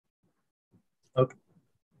Okay.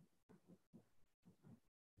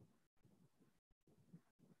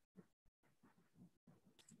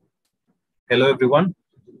 Hello, everyone.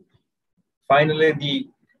 Finally, the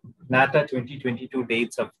NATA 2022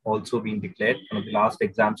 dates have also been declared. One of the last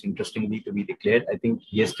exams, interestingly, to be declared. I think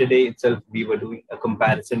yesterday itself, we were doing a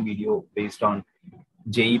comparison video based on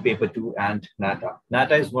JEE Paper 2 and NATA.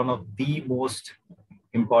 NATA is one of the most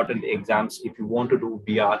important exams if you want to do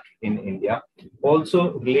B.ARCH in India.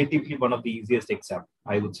 Also, relatively one of the easiest exam,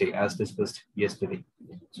 I would say, as discussed yesterday.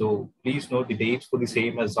 So please note the dates for the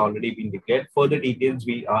same has already been declared. Further details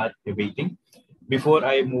we are awaiting. Before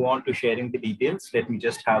I move on to sharing the details, let me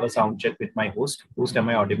just have a sound check with my host. Host, am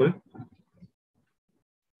I audible?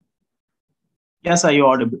 Yes, are you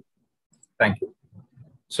audible? Thank you.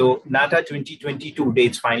 So NATA 2022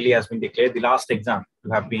 dates finally has been declared. The last exam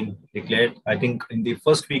to have been declared. I think in the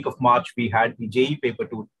first week of March, we had the JEE Paper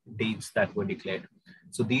 2 dates that were declared.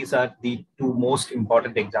 So these are the two most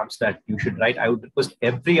important exams that you should write. I would request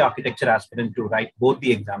every architecture aspirant to write both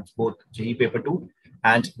the exams, both JEE Paper 2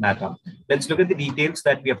 and NATA. Let's look at the details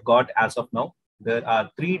that we have got as of now. There are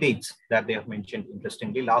 3 dates that they have mentioned,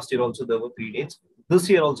 interestingly. Last year also there were 3 dates. This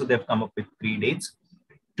year also they've come up with 3 dates.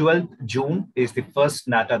 12th June is the first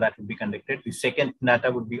NATA that will be conducted. The second NATA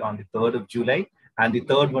would be on the 3rd of July, and the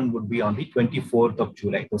third one would be on the 24th of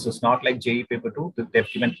July. This is not like JEE Paper 2. They've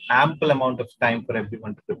given ample amount of time for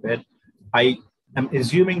everyone to prepare. I am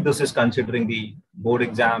assuming this is considering the board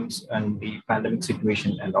exams and the pandemic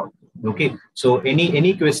situation and all. Okay, so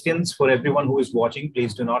any questions for everyone who is watching,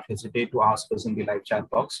 please do not hesitate to ask us in the live chat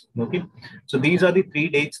box. Okay, so these are the 3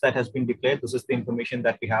 dates that has been declared. This is the information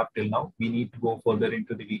that we have till now. We need to go further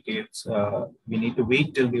into the details. We need to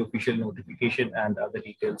wait till the official notification and other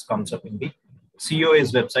details comes up in the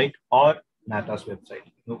COA's website or NATA's website.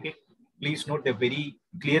 Okay, please note they very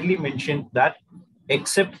clearly mentioned that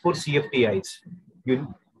except for CFTIs,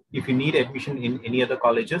 if you need admission in any other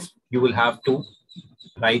colleges, you will have to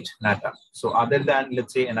write NATA. So other than,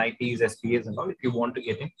 let's say, NITs, SPAs and all, if you want to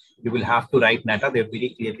get in, you will have to write NATA. They've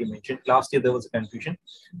very clearly mentioned. Last year, there was a confusion.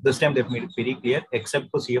 This time, they've made it very clear, except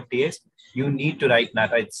for CFTIs, you need to write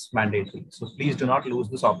NATA. It's mandatory. So please do not lose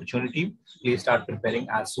this opportunity. Please start preparing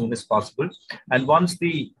as soon as possible. And once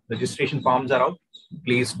the registration forms are out,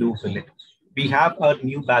 please do fill it. We have our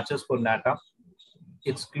new batches for NATA,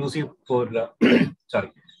 exclusive for,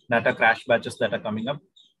 NATA crash batches that are coming up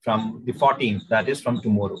from the 14th, that is from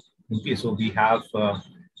tomorrow. Okay, so we have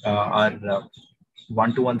our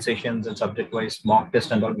one-to-one sessions and subject-wise mock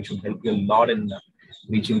test and all, which will help you a lot in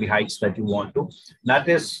reaching the heights that you want to. That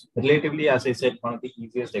is relatively, as I said, one of the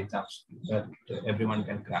easiest exams that everyone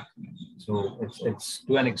can crack. So it's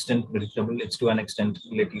to an extent predictable. It's to an extent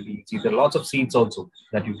relatively easy. There are lots of seats also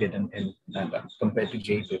that you get in NATA compared to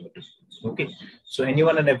JEE Paper 2. Okay, so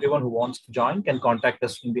anyone and everyone who wants to join can contact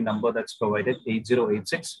us in the number that's provided,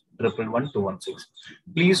 8086 111 216.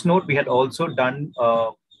 Please note, we had also done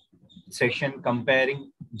a session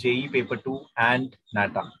comparing JEE Paper 2 and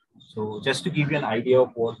NATA. So just to give you an idea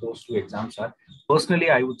of what those 2 exams are,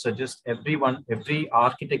 personally, I would suggest every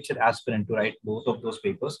architecture aspirant to write both of those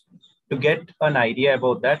papers. To get an idea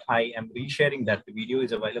about that, I am resharing that. The video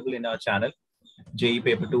is available in our channel, JEE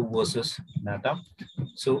Paper 2 versus NATA.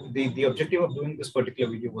 So the objective of doing this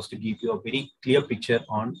particular video was to give you a very clear picture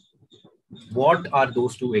on what are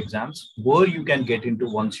those 2 exams, where you can get into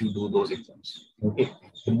once you do those exams. Okay,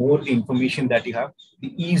 the more the information that you have,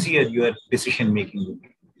 the easier your decision making will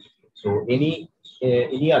be. So any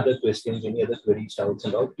other questions, any other queries, doubts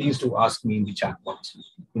and all, please do ask me in the chat box,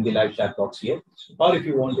 in the live chat box here. Or if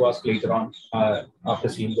you want to ask later on, after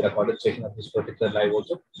seeing the recorded session of this particular live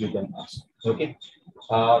also, you can ask. Okay.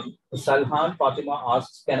 Salhan Fatima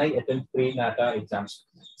asks, can I attend 3 NATA exams?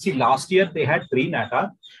 See, last year they had 3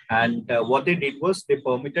 NATA, and what they did was they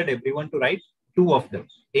permitted everyone to write 2 of them,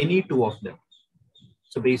 any 2 of them.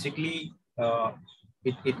 So basically,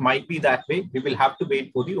 it might be that way. We will have to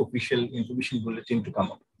wait for the official information bulletin to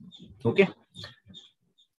come up. Okay.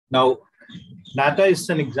 Now, NATA is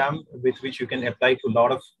an exam with which you can apply to a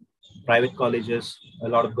lot of private colleges, a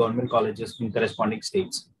lot of government colleges in corresponding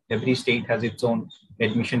states. Every state has its own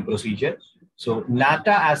admission procedure. So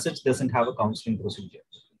NATA as such doesn't have a counseling procedure.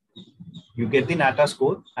 You get the NATA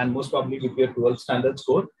score, and most probably with your 12th standard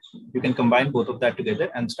score, you can combine both of that together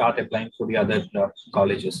and start applying for the other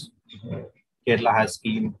colleges. Kerala has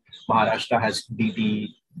scheme, Maharashtra has DT,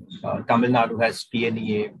 Tamil Nadu has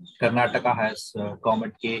TNEA, Karnataka has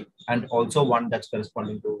Government K, and also one that's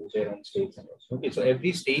corresponding to their own states. Okay, so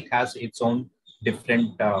every state has its own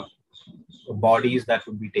different bodies that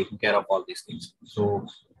would be taking care of all these things. So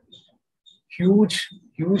huge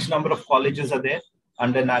number of colleges are there.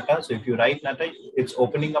 under NATA. So if you write NATA, it's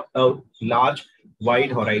opening up a large,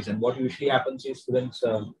 wide horizon. What usually happens is students,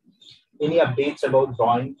 any updates about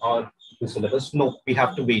drawing or the syllabus? No, we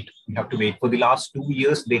have to wait. We have to wait. For the last 2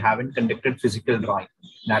 years, they haven't conducted physical drawing.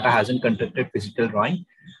 NATA hasn't conducted physical drawing.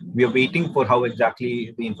 We are waiting for how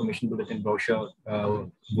exactly the information bulletin brochure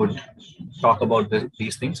would talk about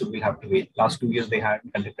these things. So we'll have to wait. Last 2 years, they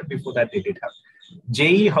hadn't conducted. Before that, they did have.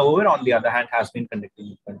 JEE, however, on the other hand, has been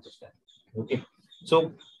conducting consistently. Okay.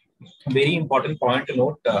 So very important point to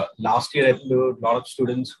note. Last year, I think there were a lot of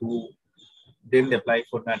students who didn't apply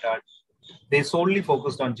for NATA. They solely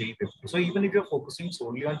focused on JEE Paper 2. So even if you're focusing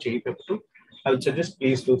solely on JEE Paper 2, I would suggest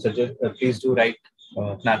please do write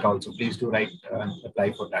NATA also. Please do write and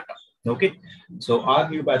apply for NATA. Okay. So our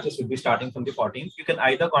new batches will be starting from the 14th. You can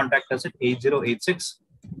either contact us at 8086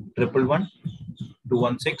 111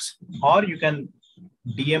 216, or you can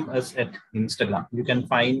DM us at Instagram. You can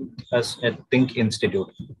find us at THiNC Institute.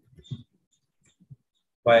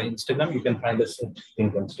 Via Instagram, you can find us at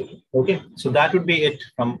THiNC Institute. Okay, so that would be it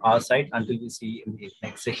from our side until we see you in the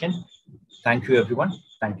next session. Thank you, everyone.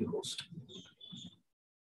 Thank you, host.